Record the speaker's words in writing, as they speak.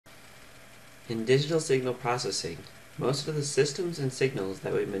In digital signal processing, most of the systems and signals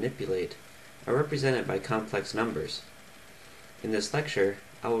that we manipulate are represented by complex numbers. In this lecture,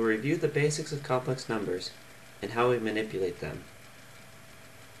 I will review the basics of complex numbers and how we manipulate them.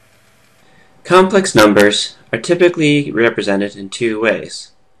 Complex numbers are typically represented in two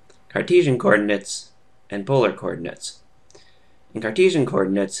ways: Cartesian coordinates and polar coordinates. In Cartesian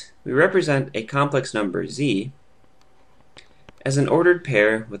coordinates, we represent a complex number z as an ordered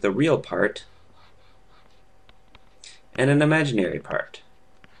pair with a real part and an imaginary part.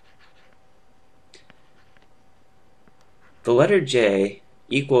 The letter j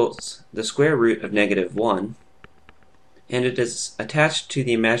equals the square root of -1, and it is attached to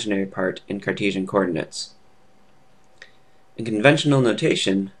the imaginary part in Cartesian coordinates. In conventional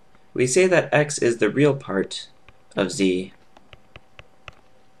notation, we say that x is the real part of z,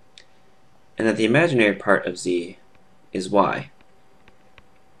 and that the imaginary part of z is y.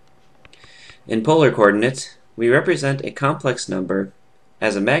 In polar coordinates, we represent a complex number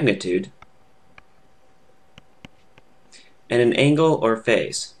as a magnitude and an angle or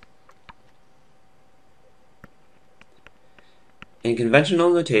phase. In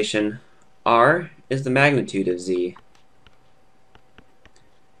conventional notation, r is the magnitude of z,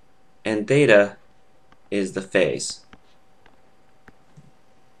 and theta is the phase.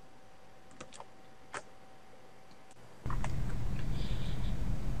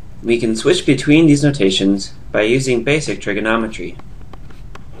 We can switch between these notations by using basic trigonometry.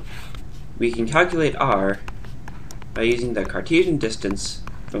 We can calculate r by using the Cartesian distance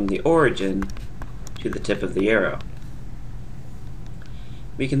from the origin to the tip of the arrow.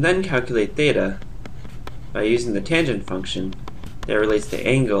 We can then calculate theta by using the tangent function that relates the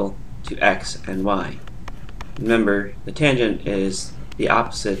angle to x and y. Remember, the tangent is the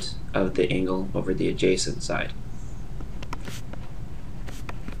opposite of the angle over the adjacent side.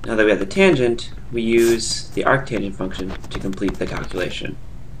 Now that we have the tangent, we use the arctangent function to complete the calculation.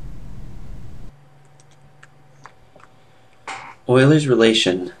 Euler's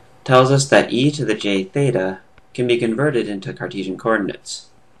relation tells us that e to the j theta can be converted into Cartesian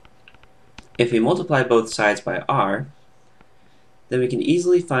coordinates. If we multiply both sides by r, then we can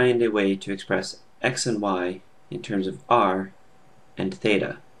easily find a way to express x and y in terms of r and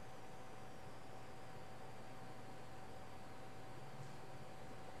theta.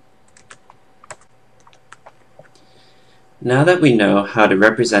 Now that we know how to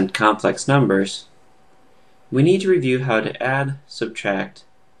represent complex numbers, we need to review how to add, subtract,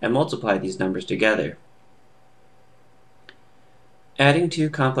 and multiply these numbers together. Adding two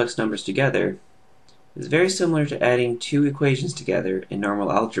complex numbers together is very similar to adding two equations together in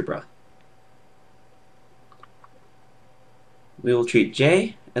normal algebra. We will treat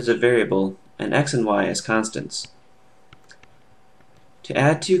j as a variable and x and y as constants. To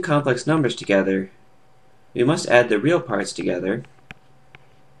add two complex numbers together, we must add the real parts together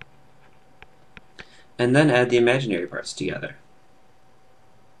and then add the imaginary parts together.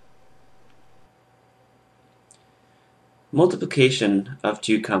 Multiplication of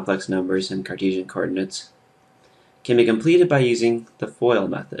two complex numbers in Cartesian coordinates can be completed by using the FOIL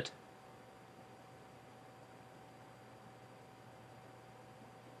method.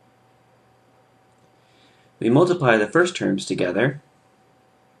 We multiply the first terms together,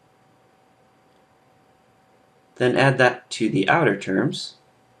 then add that to the outer terms,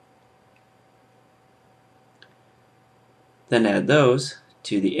 then add those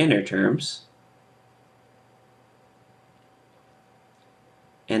to the inner terms,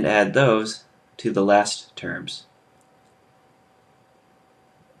 and add those to the last terms.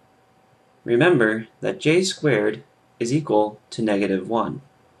 Remember that j squared is equal to -1.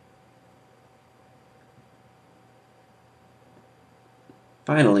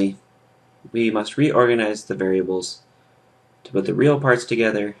 Finally, we must reorganize the variables to put the real parts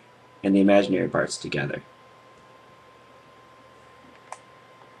together and the imaginary parts together.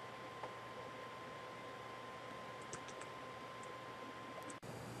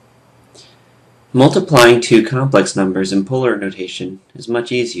 Multiplying two complex numbers in polar notation is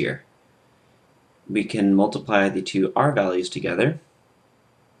much easier. We can multiply the two r values together,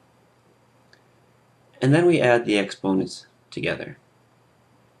 and then we add the exponents together.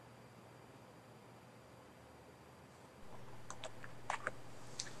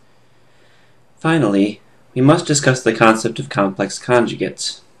 Finally, we must discuss the concept of complex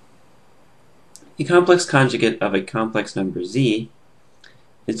conjugates. The complex conjugate of a complex number z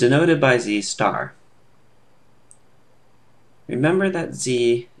is denoted by z star. Remember that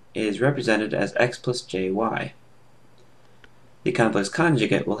z is represented as x plus jy. The complex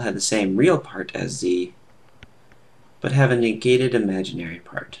conjugate will have the same real part as z, but have a negated imaginary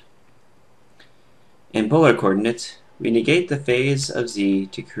part. In polar coordinates, we negate the phase of z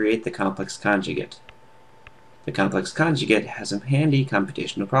to create the complex conjugate. The complex conjugate has some handy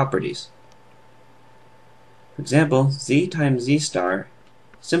computational properties. For example, z times z star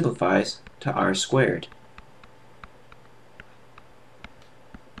simplifies to r squared.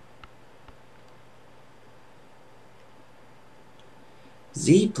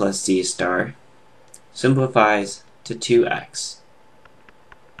 Z plus z star simplifies to 2x.